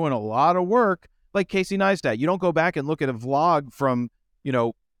keep doing a lot of work like Casey Neistat. You don't go back and look at a vlog from,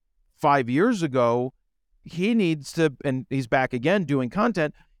 5 years ago. He needs to, and he's back again doing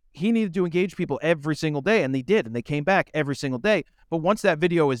content. He needed to engage people every single day, and they did, and they came back every single day. But once that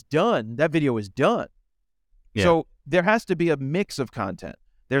video is done, that video is done. Yeah. So there has to be a mix of content.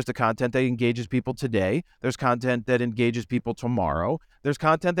 There's the content that engages people today. There's content that engages people tomorrow. There's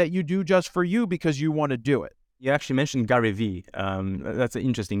content that you do just for you because you want to do it. You actually mentioned Gary Vee. That's an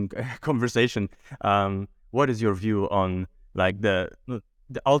interesting conversation. What is your view on like the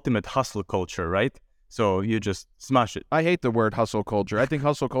ultimate hustle culture, right? So you just smash it. I hate the word hustle culture. I think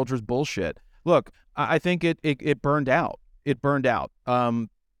hustle culture is bullshit. Look, I think it burned out. It burned out.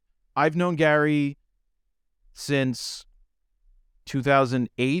 I've known Gary since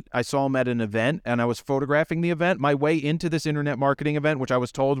 2008. I saw him at an event and I was photographing the event. My way into this internet marketing event, which I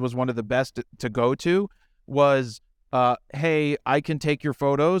was told was one of the best to go to, was, hey, I can take your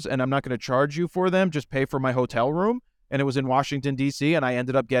photos and I'm not going to charge you for them. Just pay for my hotel room. And it was in Washington, D.C. And I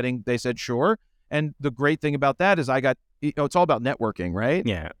ended up they said, sure. And the great thing about that is it's all about networking, right?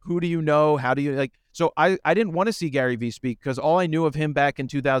 Yeah. Who do you know? How do you so I didn't want to see Gary Vee speak because all I knew of him back in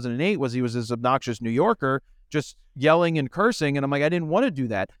 2008 was he was this obnoxious New Yorker just yelling and cursing. And I'm like, I didn't want to do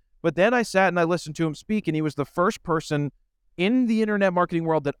that. But then I sat and I listened to him speak, and he was the first person in the internet marketing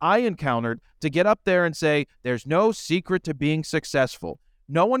world that I encountered to get up there and say, there's no secret to being successful.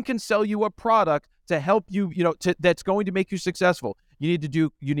 No one can sell you a product to help you, that's going to make you successful. You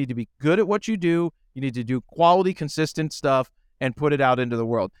need to be good at what you do. You need to do quality, consistent stuff and put it out into the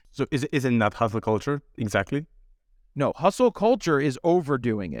world. So is it not hustle culture exactly? No, hustle culture is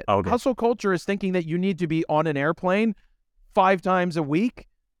overdoing it. Okay. Hustle culture is thinking that you need to be on an airplane 5 times a week,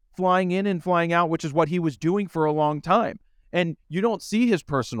 flying in and flying out, which is what he was doing for a long time. And you don't see his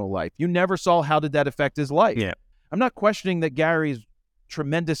personal life. You never saw how did that affect his life. Yeah. I'm not questioning that Gary's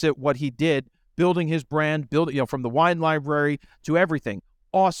tremendous at what he did, building his brand, from the wine library to everything.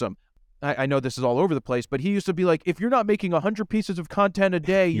 Awesome. I know this is all over the place, but he used to be like, if you're not making 100 pieces of content a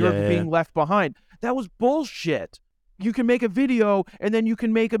day, you're being left behind. That was bullshit. You can make a video and then you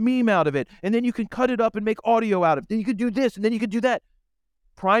can make a meme out of it. And then you can cut it up and make audio out of it. Then you could do this and then you could do that.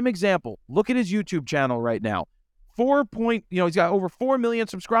 Prime example. Look at his YouTube channel right now. He's got over 4 million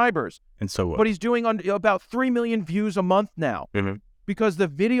subscribers. And so what? But he's doing about 3 million views a month now. Mm-hmm. Because the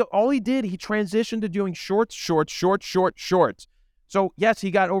video, he transitioned to doing shorts. So yes,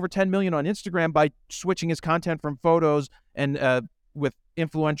 he got over 10 million on Instagram by switching his content from photos and with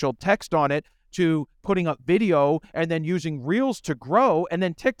influential text on it to putting up video and then using Reels to grow, and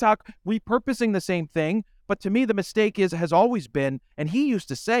then TikTok repurposing the same thing. But to me, the mistake has always been, and he used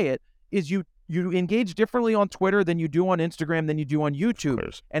to say it, is you engage differently on Twitter than you do on Instagram than you do on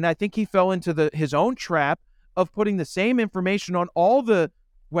YouTube. And I think he fell into his own trap of putting the same information on all the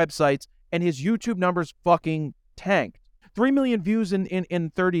websites, and his YouTube numbers fucking tanked. 3 million views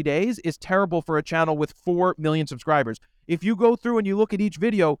in 30 days is terrible for a channel with 4 million subscribers. If you go through and you look at each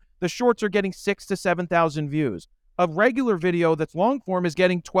video, the shorts are getting 6,000 to 7,000 views. A regular video that's long form is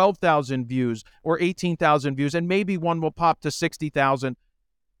getting 12,000 views or 18,000 views, and maybe one will pop to 60,000.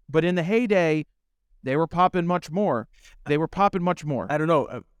 But in the heyday, they were popping much more. I don't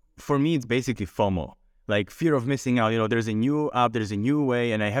know. For me, it's basically FOMO. Like fear of missing out. There's a new app, there's a new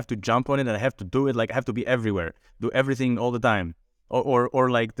way, and I have to jump on it, and I have to do it. Like I have to be everywhere, do everything all the time. Or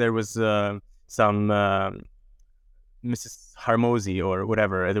like there was some Mrs. Harmozy or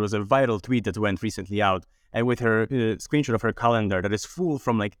whatever. There was a viral tweet that went recently out, and with her screenshot of her calendar that is full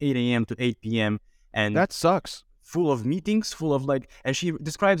from like 8 a.m. to 8 p.m. and that sucks. Full of meetings, and she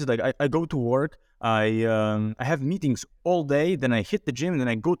describes it like I go to work, I have meetings all day, then I hit the gym, and then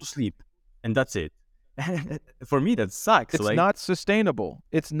I go to sleep, and that's it. For me, that sucks. It's Like, not sustainable.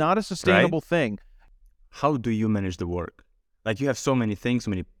 It's not a right? sustainable thing. How do you manage the work? Like, you have so many things, so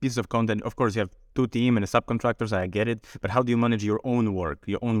many pieces of content. Of course, you have two team and a subcontractors. I get it. But how do you manage your own work,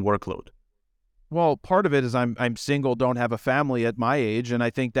 your own workload? Well, part of it is I'm single, don't have a family at my age, and I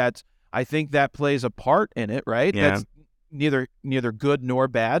think that plays a part in it, right? Yeah. That's neither good nor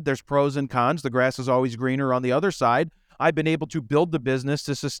bad. There's pros and cons. The grass is always greener on the other side. I've been able to build the business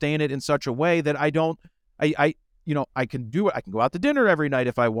to sustain it in such a way that I can do it. I can go out to dinner every night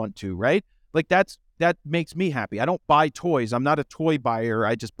if I want to, right? Like that makes me happy. I don't buy toys. I'm not a toy buyer.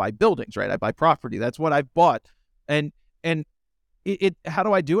 I just buy buildings, right? I buy property. That's what I've bought. And how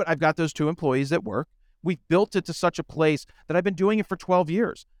do I do it? I've got those two employees at work. We've built it to such a place that I've been doing it for 12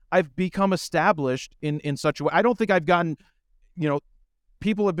 years. I've become established in such a way. I don't think I've gotten,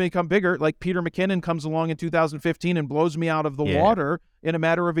 people have become bigger. Like Peter McKinnon comes along in 2015 and blows me out of the water in a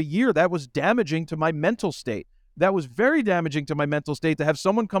matter of a year. That was damaging to my mental state. That was very damaging to my mental state to have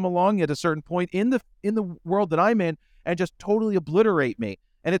someone come along at a certain point in the world that I'm in and just totally obliterate me.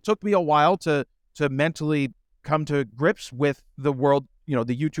 And it took me a while to mentally come to grips with the world.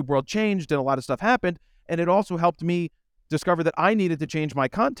 The YouTube world changed and a lot of stuff happened. And it also helped me discover that I needed to change my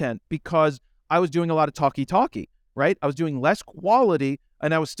content because I was doing a lot of talky, right? I was doing less quality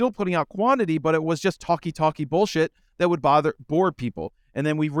and I was still putting out quantity, but it was just talky bullshit that would bore people. And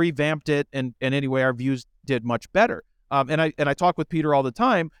then we revamped it, and anyway, our views did much better. And I talk with Peter all the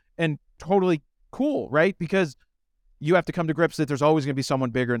time, and totally cool, right? Because you have to come to grips that there's always going to be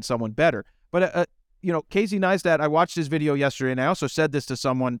someone bigger and someone better. But Casey Neistat, I watched his video yesterday, and I also said this to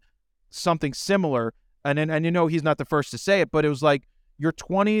someone, something similar, and he's not the first to say it, but it was like your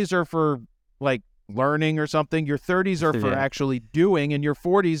 20s are for like learning or something, your 30s are for actually doing, and your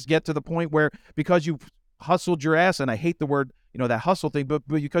 40s get to the point where because you've hustled your ass, and I hate the word that hustle thing, but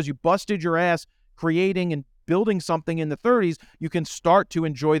because you busted your ass creating and building something in the 30s, you can start to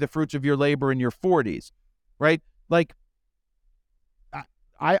enjoy the fruits of your labor in your 40s, right? Like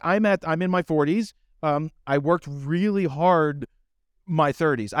I'm in my 40s. I worked really hard my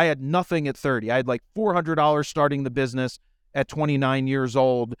 30s. I had nothing at 30. I had like $400 starting the business at 29 years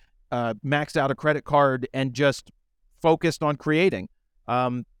old, maxed out a credit card and just focused on creating.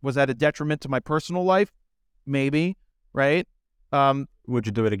 Was that a detriment to my personal life? Maybe, right? Would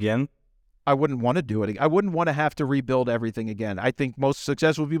you do it again? I wouldn't want to do it. I wouldn't want to have to rebuild everything again. I think most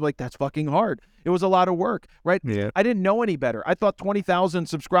successful people like, that's fucking hard. It was a lot of work, right? Yeah. I didn't know any better. I thought 20,000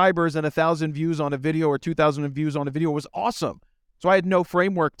 subscribers and 1,000 views on a video or 2,000 views on a video was awesome. So I had no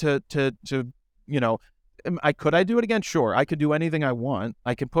framework to could I do it again? Sure. I could do anything I want.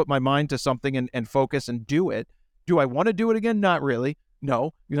 I can put my mind to something and focus and do it. Do I want to do it again? Not really.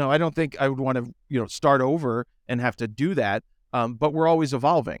 No. I don't think I would want to, start over and have to do that. But we're always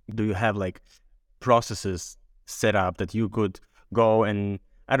evolving. Do you have like processes set up that you could go and,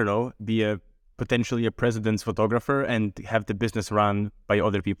 I don't know, be potentially a president's photographer and have the business run by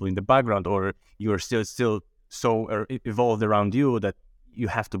other people in the background, or you're still so evolved around you that you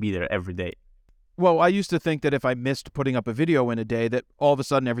have to be there every day? Well, I used to think that if I missed putting up a video in a day, that all of a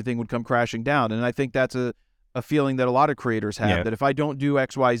sudden everything would come crashing down. And I think that's a feeling that a lot of creators have, that if I don't do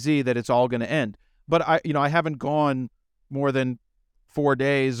X, Y, Z, that it's all going to end. But I haven't gone more than 4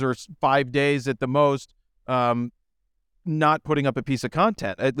 days or 5 days at the most, not putting up a piece of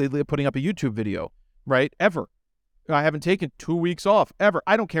content, putting up a YouTube video, right? Ever. I haven't taken 2 weeks off, ever.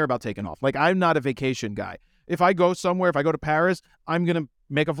 I don't care about taking off. Like, I'm not a vacation guy. If I go somewhere, if I go to Paris, I'm going to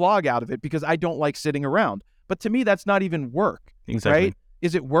make a vlog out of it because I don't like sitting around. But to me, that's not even work, right?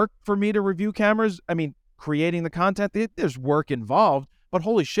 Is it work for me to review cameras? I mean, creating the content, there's work involved, but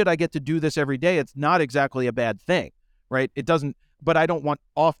holy shit, I get to do this every day. It's not exactly a bad thing, right? It doesn't, but I don't want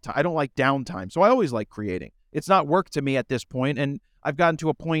off time. I don't like downtime. So I always like creating. It's not work to me at this point. And I've gotten to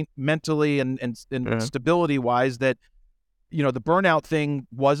a point mentally and stability wise that, the burnout thing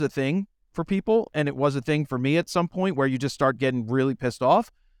was a thing for people. And it was a thing for me at some point where you just start getting really pissed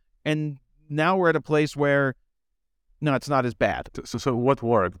off. And now we're at a place where, no, it's not as bad. So what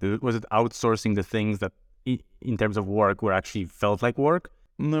worked? Was it outsourcing the things that in terms of work were actually felt like work?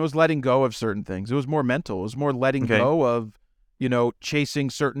 It was letting go of certain things. It was more mental. It was more letting go of, chasing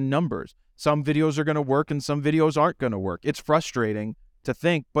certain numbers. Some videos are going to work and some videos aren't going to work. It's frustrating to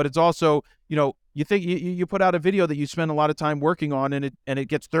think, but it's also, you think you put out a video that you spend a lot of time working on and it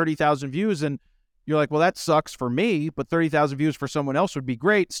gets 30,000 views and you're like, well, that sucks for me, but 30,000 views for someone else would be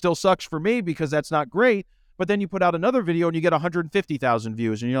great. Still sucks for me because that's not great. But then you put out another video and you get 150,000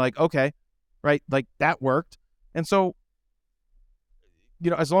 views and you're like, okay, right? Like that worked. And so,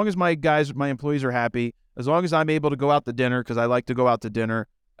 as long as my employees are happy, as long as I'm able to go out to dinner, because I like to go out to dinner,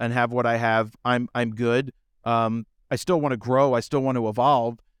 and have what I have, I'm good. I still want to grow. I still want to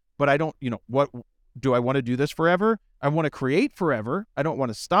evolve, but I don't, what do I want to do this forever? I want to create forever. I don't want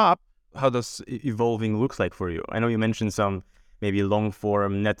to stop. How does evolving looks like for you? I know you mentioned some maybe long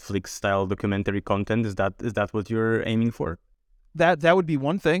form Netflix style documentary content. Is that what you're aiming for? That would be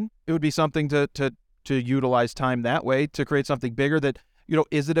one thing. It would be something to utilize time that way to create something bigger that,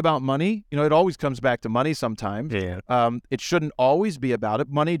 is it about money? It always comes back to money sometimes. Yeah. It shouldn't always be about it.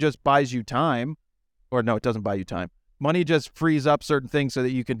 Money just buys you time, or no, it doesn't buy you time. Money just frees up certain things so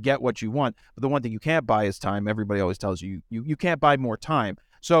that you can get what you want. But the one thing you can't buy is time. Everybody always tells you can't buy more time.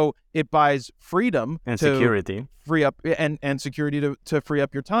 So it buys freedom and to security, free up and security to free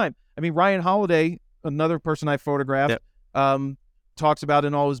up your time. I mean, Ryan Holiday, another person I photographed, talks about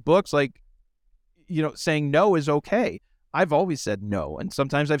in all his books, like, saying no is okay. I've always said no, and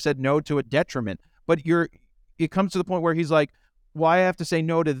sometimes I've said no to a detriment. But it comes to the point where he's like, well, I have to say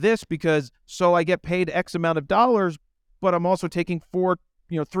no to this because so I get paid X amount of dollars, but I'm also taking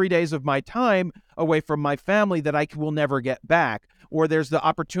 3 days of my time away from my family that I will never get back. Or there's the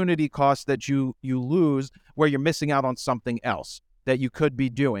opportunity cost that you lose where you're missing out on something else that you could be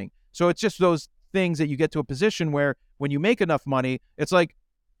doing. So it's just those things that you get to a position where when you make enough money, it's like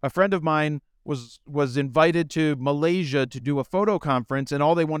a friend of mine was invited to Malaysia to do a photo conference, and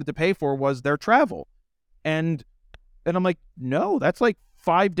all they wanted to pay for was their travel. And I'm like, no, that's like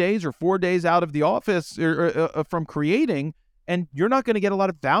 5 days or 4 days out of the office or from creating, and you're not going to get a lot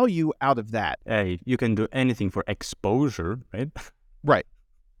of value out of that. Hey, you can do anything for exposure, right?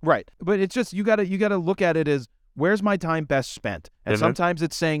 Right. But it's just you gotta look at it as, where's my time best spent? And sometimes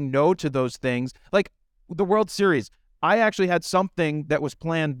it's saying no to those things. Like the World Series, I actually had something that was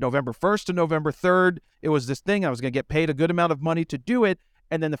planned November 1st to November 3rd. It was this thing. I was going to get paid a good amount of money to do it.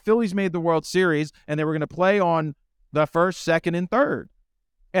 And then the Phillies made the World Series, and they were going to play on the 1st, 2nd, and 3rd.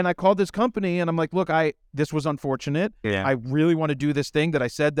 And I called this company, and I'm like, look, this was unfortunate. Yeah. I really want to do this thing that I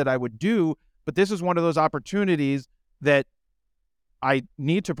said that I would do, but this is one of those opportunities that I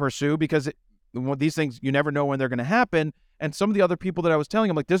need to pursue because these things, you never know when they're going to happen. And some of the other people that I was telling,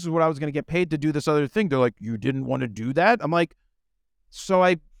 I'm like, this is what I was going to get paid to do this other thing. They're like, you didn't want to do that? I'm like, so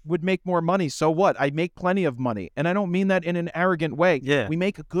I would make more money. So what? I make plenty of money. And I don't mean that in an arrogant way. Yeah. We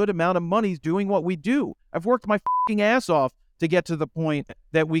make a good amount of money doing what we do. I've worked my fucking ass off to get to the point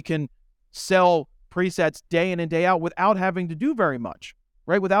that we can sell presets day in and day out without having to do very much,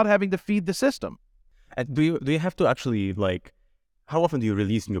 right? Without having to feed the system. And do you have to actually, like, how often do you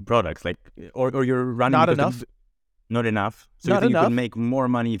release new products? Like, or you're running Not enough. Not enough. So Not you think enough. you can make more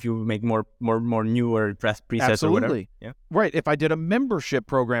money if you make more newer presets Absolutely. or whatever? Yeah. Right. If I did a membership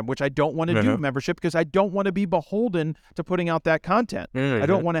program, which I don't want to do membership because I don't want to be beholden to putting out that content. I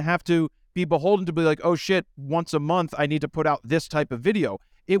don't want to have to be beholden to be like, oh shit, once a month I need to put out this type of video.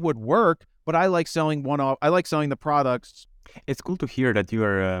 It would work, but I like selling one-off. I like selling the products. It's cool to hear that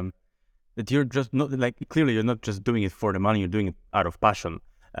you're just not, like, clearly you're not just doing it for the money, you're doing it out of passion.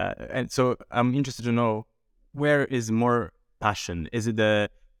 And so I'm interested to know, where is more passion? Is it the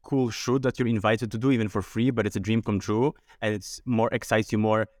cool shoot that you're invited to do even for free, but it's a dream come true and it's more excites you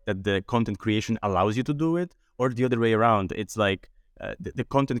more that the content creation allows you to do it? Or the other way around, it's like the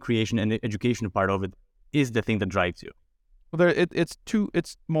content creation and the education part of it is the thing that drives you? Well,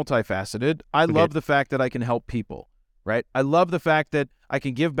 it's multifaceted. I love the fact that I can help people, right? I love the fact that I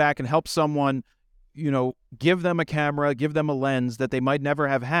can give back and help someone, give them a camera, give them a lens that they might never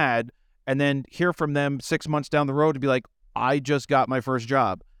have had, and then hear from them 6 months down the road to be like, I just got my first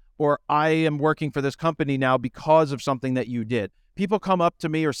job, or I am working for this company now because of something that you did. People come up to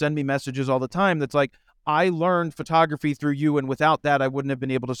me or send me messages all the time that's like, I learned photography through you, and without that, I wouldn't have been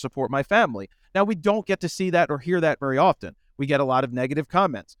able to support my family. Now, we don't get to see that or hear that very often. We get a lot of negative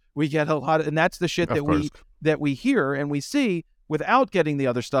comments. We get a lot of, and that's the shit that we hear and we see without getting the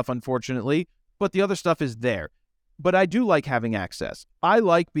other stuff, unfortunately, but the other stuff is there. But I do like having access. I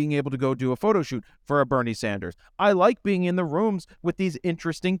like being able to go do a photo shoot for a Bernie Sanders. I like being in the rooms with these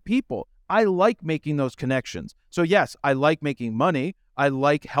interesting people. I like making those connections. So yes, I like making money. I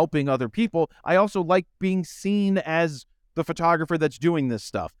like helping other people. I also like being seen as the photographer that's doing this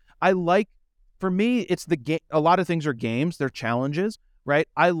stuff. For me, it's the game. A lot of things are games. They're challenges, right?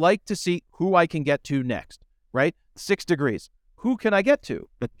 I like to see who I can get to next, right? 6 degrees. Who can I get to?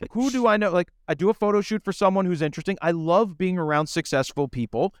 Who do I know? Like, I do a photo shoot for someone who's interesting. I love being around successful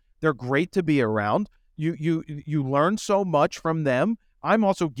people. They're great to be around. You learn so much from them. I'm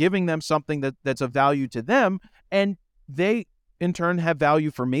also giving them something that's of value to them, and they in turn have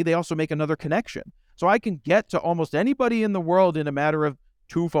value for me. They also make another connection. So I can get to almost anybody in the world in a matter of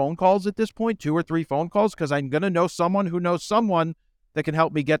 2 phone calls at this point, 2 or 3 phone calls, because I'm going to know someone who knows someone that can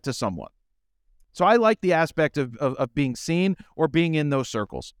help me get to someone. So I like the aspect of being seen or being in those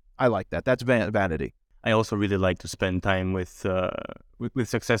circles. I like that. That's vanity. I also really like to spend time with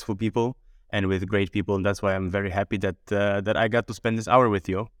successful people and with great people, and that's why I'm very happy that I got to spend this hour with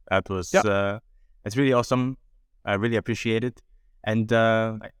you. That was it's really awesome. I really appreciate it, and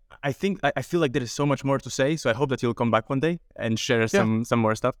I feel like there is so much more to say. So I hope that you'll come back one day and share some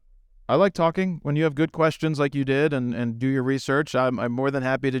more stuff. I like talking. When you have good questions like you did and do your research, I'm more than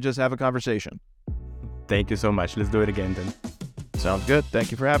happy to just have a conversation. Thank you so much. Let's do it again then. Sounds good.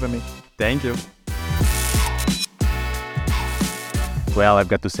 Thank you for having me. Thank you. Well, I've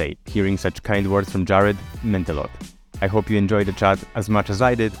got to say, hearing such kind words from Jared meant a lot. I hope you enjoyed the chat as much as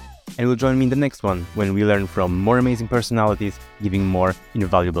I did, and will join me in the next one when we learn from more amazing personalities giving more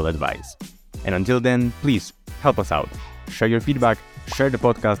invaluable advice. And until then, please help us out. Share your feedback, share the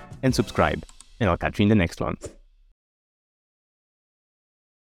podcast, and subscribe. And I'll catch you in the next one.